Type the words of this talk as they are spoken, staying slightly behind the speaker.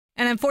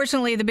And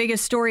unfortunately, the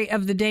biggest story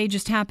of the day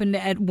just happened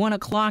at 1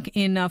 o'clock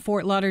in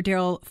Fort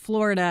Lauderdale,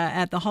 Florida,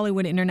 at the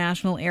Hollywood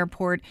International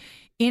Airport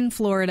in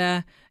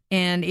Florida.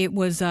 And it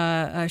was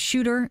a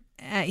shooter.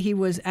 He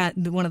was at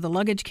one of the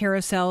luggage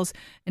carousels.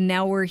 And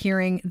now we're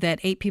hearing that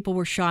 8 people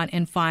were shot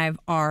and 5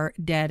 are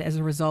dead as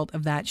a result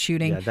of that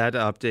shooting. Yeah, that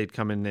update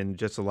coming in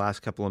just the last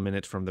couple of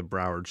minutes from the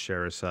Broward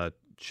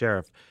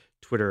Sheriff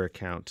Twitter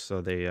account. So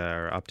they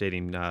are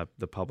updating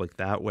the public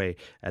that way.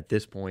 At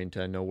this point,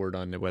 no word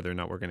on whether or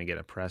not we're going to get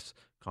a press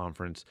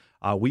conference.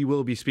 We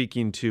will be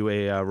speaking to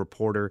a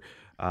reporter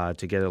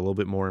to get a little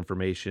bit more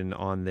information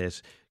on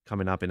this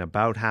coming up in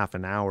about half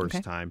an hour's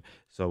time.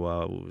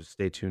 So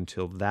stay tuned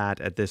till that.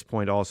 At this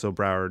point, also,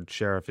 Broward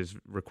Sheriff is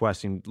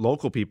requesting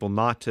local people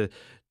not to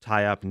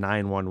tie up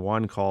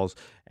 911 calls.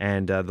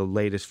 And the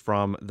latest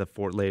from the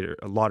Fort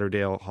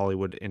Lauderdale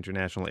Hollywood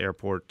International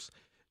Airport's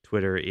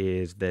Twitter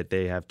is that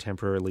they have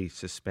temporarily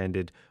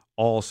suspended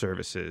all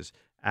services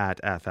at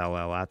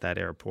FLL, at that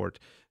airport.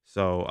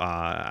 So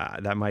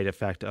that might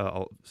affect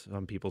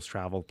some people's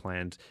travel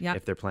plans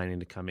if they're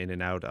planning to come in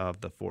and out of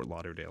the Fort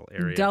Lauderdale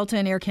area. Delta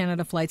and Air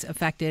Canada flights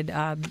affected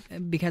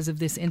because of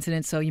this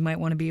incident, so you might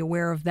want to be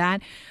aware of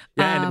that.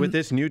 Yeah, and with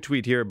this new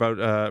tweet here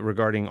about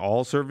regarding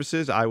all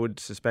services, I would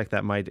suspect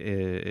that might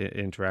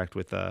interact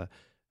with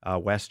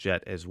WestJet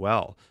as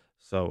well.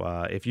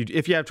 So if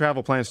you have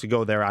travel plans to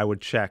go there, I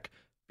would check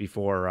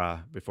before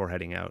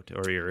heading out,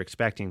 or you're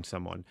expecting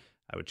someone.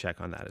 I would check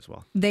on that as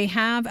well. They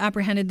have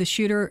apprehended the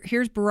shooter.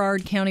 Here's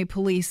Broward County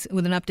Police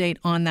with an update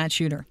on that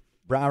shooter.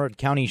 Broward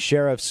County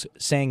Sheriff's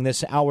saying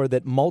this hour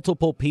that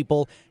multiple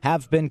people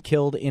have been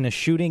killed in a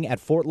shooting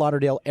at Fort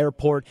Lauderdale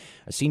Airport.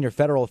 A senior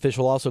federal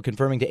official also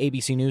confirming to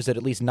ABC News that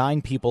at least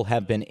 9 people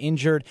have been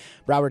injured.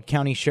 Broward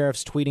County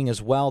Sheriff's tweeting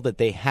as well that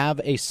they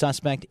have a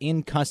suspect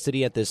in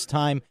custody at this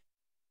time.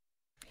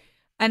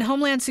 And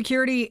Homeland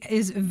Security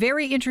is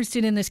very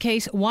interested in this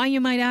case. Why, you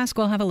might ask?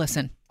 Well, have a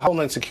listen.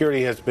 Homeland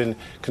Security has been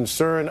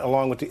concerned,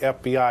 along with the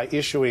FBI,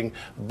 issuing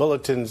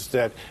bulletins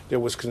that there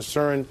was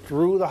concern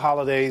through the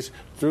holidays,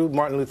 through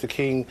Martin Luther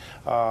King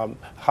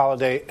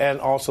holiday, and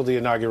also the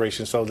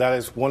inauguration. So that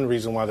is one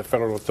reason why the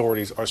federal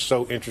authorities are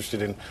so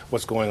interested in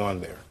what's going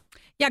on there.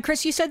 Yeah,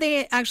 Chris, you said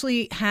they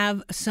actually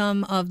have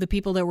some of the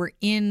people that were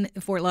in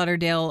Fort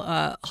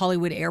Lauderdale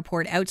Hollywood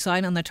Airport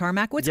outside on the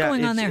tarmac. What's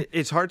going on there?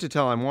 It's hard to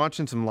tell. I'm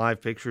watching some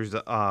live pictures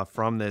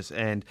from this,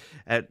 and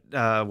at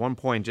one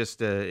point,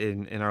 just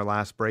in our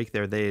last break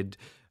there, they'd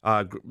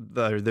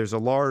there's a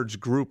large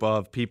group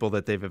of people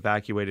that they've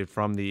evacuated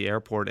from the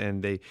airport,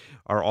 and they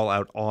are all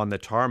out on the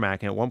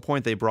tarmac. And at one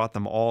point, they brought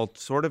them all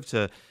sort of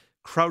to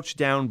crouch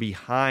down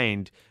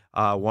behind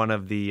one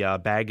of the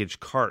baggage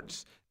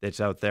carts that's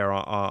out there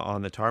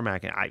on the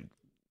tarmac. And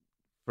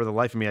for the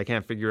life of me, I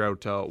can't figure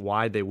out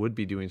why they would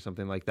be doing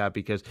something like that,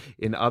 because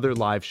in other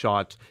live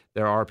shots,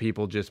 there are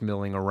people just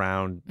milling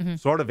around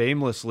sort of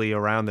aimlessly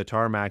around the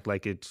tarmac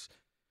like it's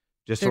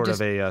just sort of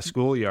a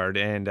schoolyard,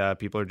 and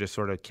people are just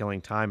sort of killing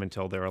time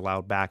until they're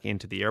allowed back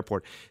into the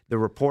airport. The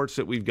reports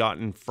that we've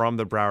gotten from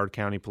the Broward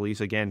County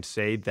Police, again,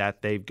 say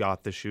that they've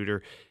got the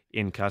shooter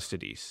in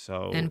custody.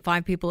 And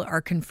 5 people are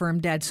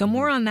confirmed dead. So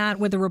more on that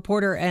with the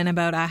reporter in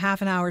about a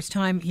half an hour's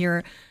time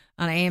here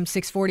on AM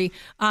 640.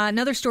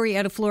 Another story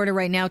out of Florida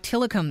right now,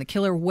 Tilikum, the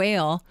killer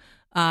whale,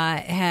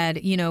 had,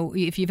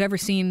 if you've ever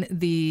seen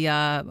the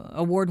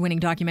award-winning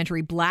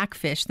documentary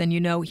Blackfish, then you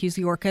know he's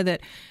the orca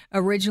that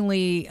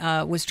originally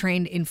was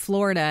trained in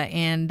Florida,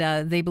 and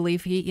they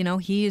believe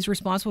he is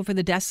responsible for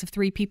the deaths of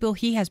 3 people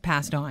he has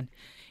passed on.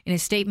 In a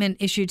statement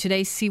issued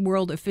today,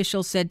 SeaWorld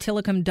officials said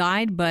Tilikum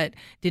died but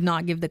did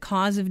not give the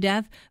cause of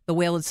death. The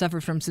whale had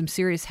suffered from some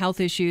serious health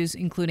issues,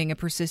 including a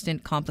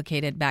persistent,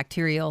 complicated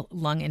bacterial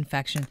lung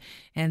infection.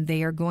 And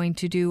they are going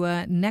to do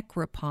a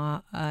necropsy.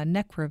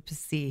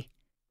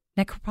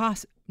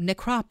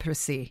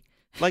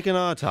 Like an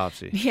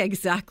autopsy. Yeah,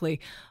 exactly.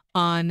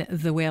 On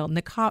the whale.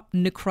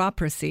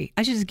 Necropsy.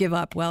 I should just give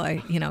up while I,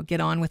 get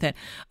on with it.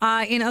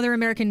 In other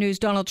American news,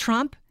 Donald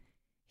Trump,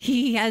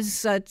 he has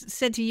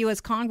said to U.S.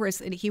 Congress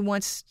that he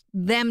wants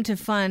them to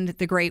fund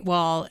the Great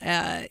Wall.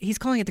 He's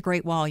calling it the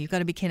Great Wall. You've got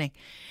to be kidding.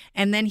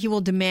 And then he will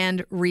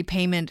demand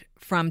repayment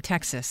from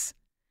Texas.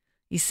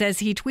 He says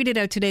he tweeted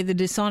out today, the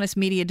dishonest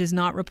media does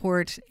not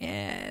report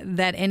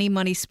that any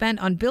money spent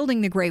on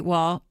building the Great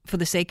Wall for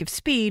the sake of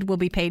speed will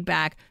be paid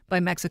back by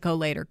Mexico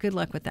later. Good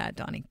luck with that,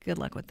 Donnie. Good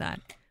luck with that.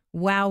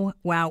 Wow,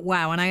 wow,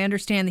 wow. And I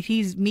understand that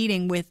he's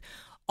meeting with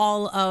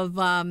all of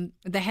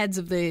the heads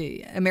of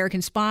the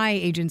American spy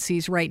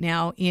agencies right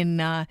now in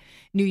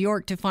New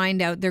York to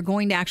find out. They're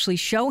going to actually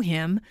show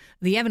him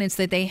the evidence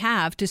that they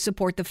have to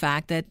support the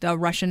fact that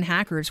Russian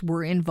hackers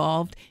were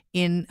involved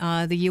in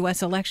the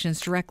U.S. elections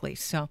directly.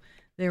 So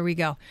there we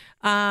go.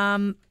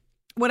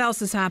 What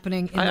else is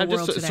happening in the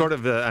world just today? Sort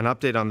of an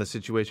update on the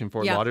situation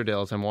for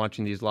Lauderdale as I'm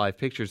watching these live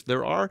pictures.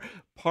 There are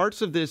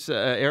parts of this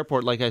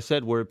airport, like I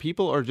said, where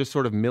people are just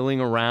sort of milling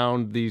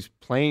around these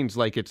planes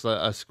like it's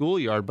a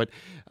schoolyard. But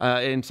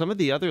in some of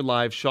the other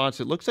live shots,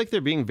 it looks like they're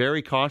being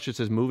very cautious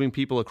as moving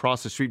people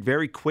across the street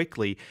very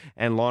quickly,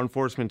 and law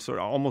enforcement sort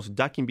of almost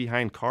ducking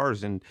behind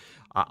cars. And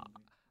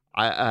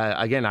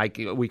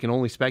we can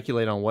only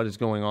speculate on what is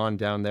going on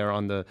down there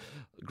on the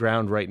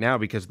ground right now,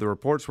 because the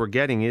reports we're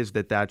getting is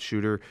that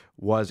shooter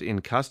was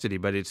in custody.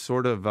 But it's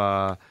sort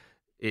of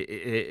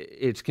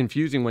it's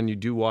confusing when you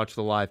do watch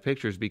the live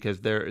pictures, because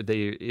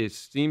it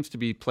seems to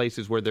be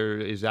places where there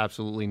is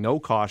absolutely no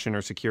caution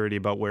or security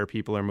about where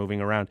people are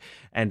moving around,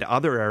 and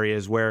other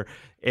areas where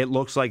it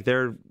looks like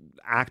they're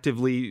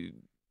actively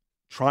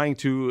trying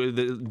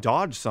to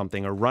dodge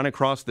something or run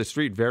across the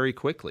street very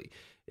quickly.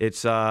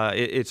 It's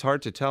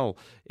hard to tell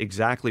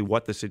exactly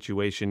what the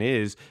situation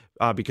is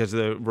because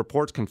the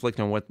reports conflict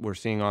on what we're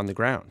seeing on the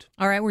ground.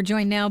 All right, we're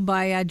joined now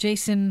by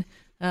Jason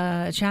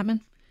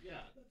Chapman.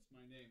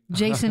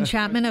 Jason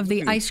Chapman of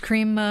the ice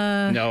cream.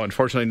 No,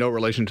 unfortunately, no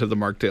relation to the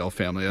Markdale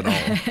family at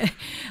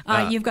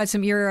all.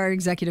 You're our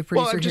executive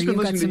producer. Well, I've just been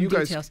listening to you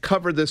guys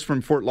cover this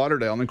from Fort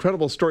Lauderdale. An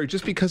incredible story,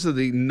 just because of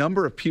the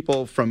number of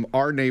people from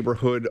our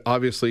neighborhood,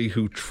 obviously,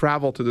 who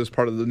travel to this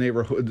part of the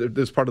neighborhood,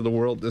 this part of the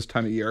world this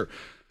time of year.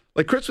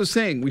 Like Chris was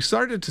saying, we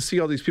started to see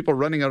all these people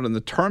running out on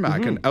the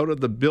tarmac and out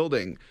of the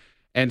building.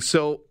 And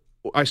so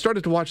I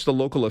started to watch the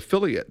local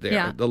affiliate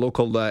there, the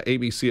local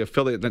ABC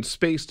affiliate. And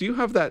Space, do you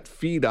have that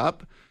feed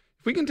up?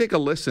 If we can take a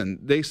listen,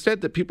 they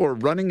said that people are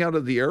running out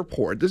of the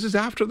airport. This is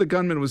after the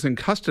gunman was in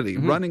custody,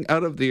 running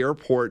out of the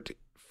airport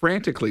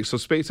frantically. So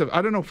Space,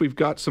 I don't know if we've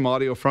got some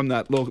audio from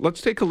that.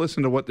 Let's take a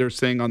listen to what they're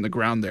saying on the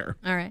ground there.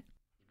 All right.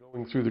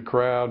 Going through the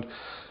crowd.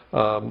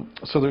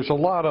 So there's a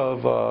lot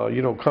of,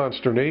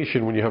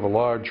 consternation when you have a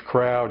large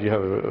crowd, you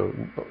have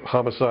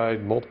a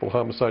multiple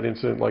homicide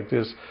incident like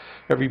this.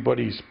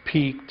 Everybody's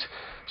peaked.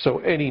 So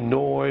any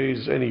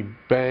noise, any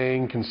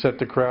bang can set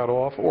the crowd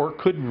off, or it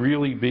could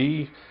really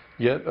be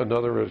yet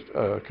another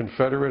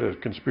Confederate, a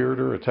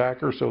conspirator,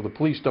 attacker. So the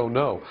police don't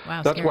know.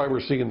 Wow, that's scary. why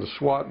we're seeing the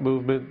SWAT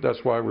movement. That's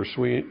why we're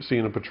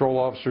seeing the patrol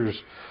officers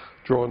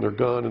drawing their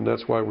gun, and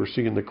that's why we're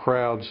seeing the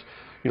crowds,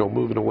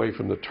 moving away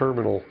from the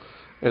terminal.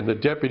 And the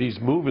deputies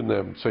moving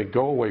them, say,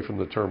 go away from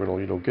the terminal,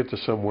 get to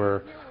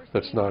somewhere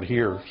that's not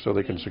here so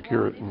they can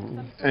secure it.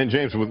 And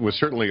James, with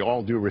certainly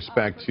all due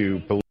respect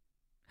to police.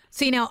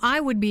 See, now I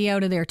would be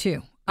out of there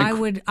too. I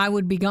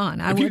would be gone.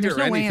 There's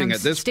no way I'm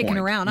sticking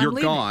around. You're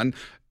gone.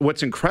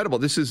 What's incredible,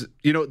 this is,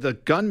 the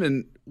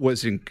gunman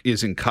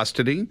is in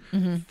custody,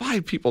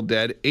 5 people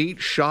dead, 8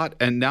 shot,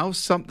 and now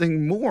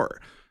something more.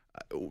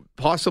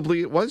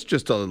 Possibly it was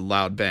just a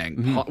loud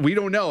bang. We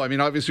don't know. I mean,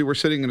 obviously we're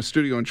sitting in a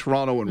studio in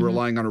Toronto and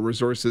relying on our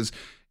resources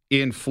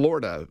in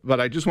Florida,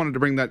 but I just wanted to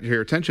bring that to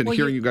your attention,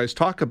 hearing you guys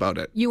talk about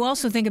it. You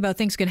also think about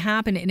things could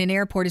happen in an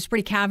airport. It's a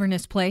pretty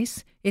cavernous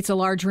place. It's a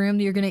large room.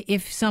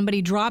 If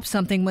somebody drops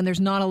something when there's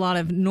not a lot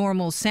of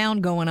normal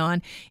sound going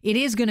on, it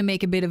is going to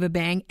make a bit of a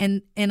bang.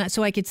 And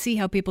so I could see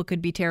how people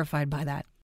could be terrified by that.